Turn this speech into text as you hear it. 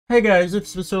Hey guys,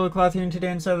 it's the Solar Cloth here, and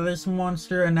today inside of this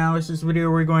monster analysis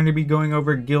video we're going to be going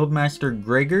over Guildmaster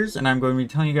Gregorz, and I'm going to be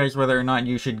telling you guys whether or not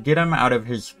you should get him out of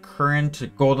his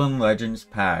current Golden Legends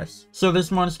pass. So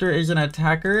this monster is an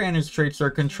attacker, and his traits are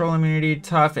Control Immunity,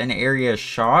 Tough, and Area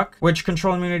Shock, which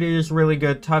Control Immunity is really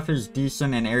good, Tough is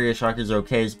decent, and Area Shock is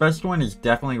okay. His best one is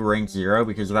definitely rank 0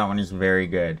 because that one is very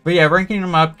good. But yeah, ranking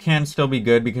him up can still be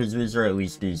good because these are at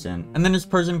least decent. And then his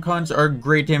pros and cons are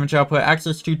great damage output,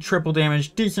 access to triple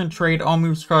damage, decent trait, all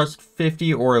moves cost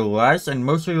 50 or less, and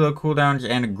mostly low cooldowns,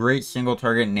 and a great single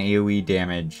target and AoE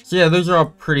damage. So yeah, those are all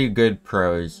pretty good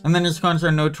pros. And then his cons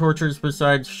are no tortures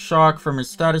besides shock from his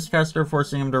status caster,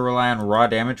 forcing him to rely on raw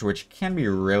damage, which can be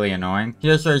really annoying.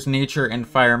 He also has nature and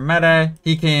fire meta.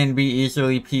 He can be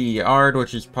easily PER'd,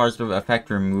 which is positive effect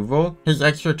removal. His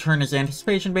extra turn is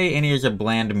anticipation bait, and he has a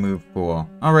bland move pool.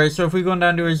 Alright, so if we go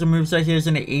down to his moveset, he has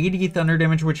an 80 thunder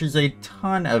damage, which is a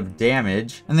ton of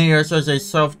damage. And then he also has a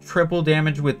self triple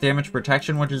damage with damage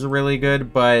protection, which is really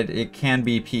good, but it can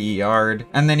be PER'd.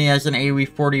 And then he has an AoE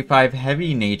 45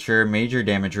 heavy nature major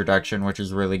damage reduction, which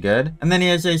is really good. And then he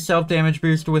has a self damage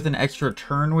boost with an extra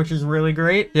turn, which is really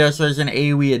great. He also has an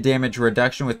AoE damage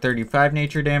reduction with 35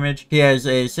 nature damage. He has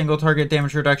a single target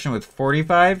damage reduction with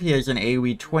 45. He has an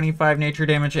AoE 25 nature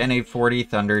damage and a 40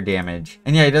 thunder damage.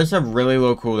 And yeah, he does have really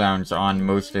low cooldowns on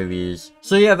most of these.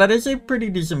 So yeah, that is a pretty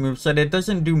decent moveset. It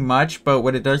doesn't do much, but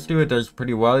what it does do, it does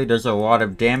pretty well. He does a lot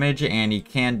of damage, and he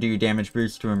can do damage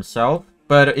boost to himself,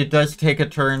 but it does take a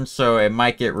turn, so it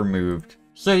might get removed.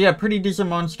 So yeah, pretty decent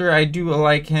monster. I do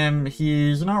like him.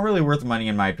 He's not really worth money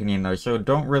in my opinion though, so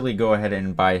don't really go ahead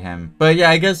and buy him. But yeah,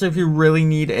 I guess if you really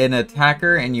need an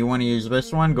attacker and you want to use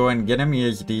this one, go ahead and get him. He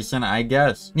is decent, I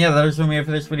guess. Yeah, that is what we have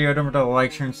for this video. Don't forget to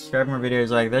like, share, and subscribe for more videos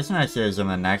like this, and I'll see you guys in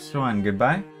the next one.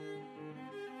 Goodbye.